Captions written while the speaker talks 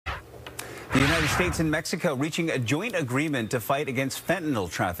The United States and Mexico reaching a joint agreement to fight against fentanyl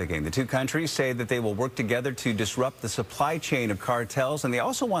trafficking. The two countries say that they will work together to disrupt the supply chain of cartels, and they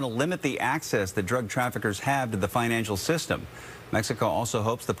also want to limit the access that drug traffickers have to the financial system. Mexico also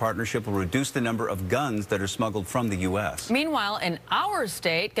hopes the partnership will reduce the number of guns that are smuggled from the U.S. Meanwhile, in our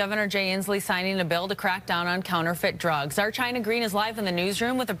state, Governor Jay Inslee signing a bill to crack down on counterfeit drugs. Our China Green is live in the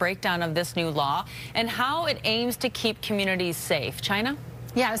newsroom with a breakdown of this new law and how it aims to keep communities safe. China?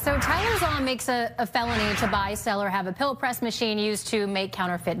 Yeah, so Tyler's Law makes a felony to buy, sell, or have a pill press machine used to make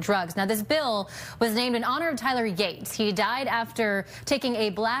counterfeit drugs. Now, this bill was named in honor of Tyler Yates. He died after taking a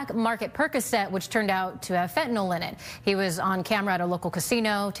black market Percocet, which turned out to have fentanyl in it. He was on camera at a local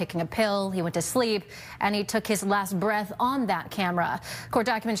casino taking a pill. He went to sleep, and he took his last breath on that camera. Court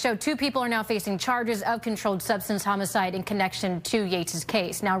documents show two people are now facing charges of controlled substance homicide in connection to Yates's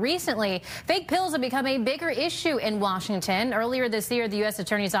case. Now, recently, fake pills have become a bigger issue in Washington. Earlier this year, the U.S.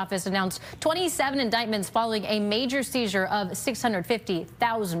 Attorney's Office announced 27 indictments following a major seizure of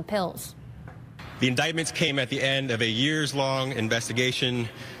 650,000 pills. The indictments came at the end of a years-long investigation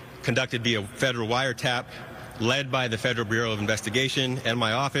conducted via federal wiretap, led by the Federal Bureau of Investigation and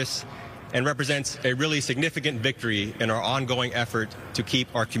my office, and represents a really significant victory in our ongoing effort to keep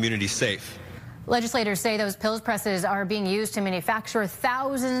our communities safe. Legislators say those pills presses are being used to manufacture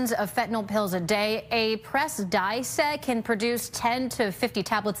thousands of fentanyl pills a day. A press die set can produce 10 to 50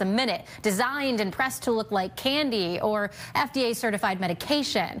 tablets a minute, designed and pressed to look like candy or FDA-certified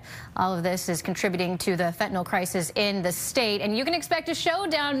medication. All of this is contributing to the fentanyl crisis in the state, and you can expect a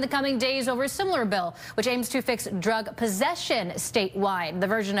showdown in the coming days over a similar bill, which aims to fix drug possession statewide. The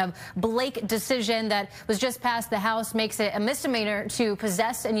version of Blake decision that was just passed the House makes it a misdemeanor to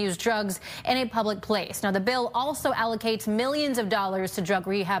possess and use drugs in a public place. Now, the bill also allocates millions of dollars to drug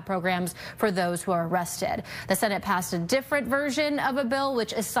rehab programs for those who are arrested. The Senate passed a different version of a bill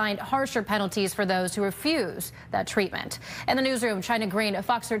which assigned harsher penalties for those who refuse that treatment. In the newsroom, China Green,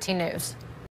 Fox 13 News.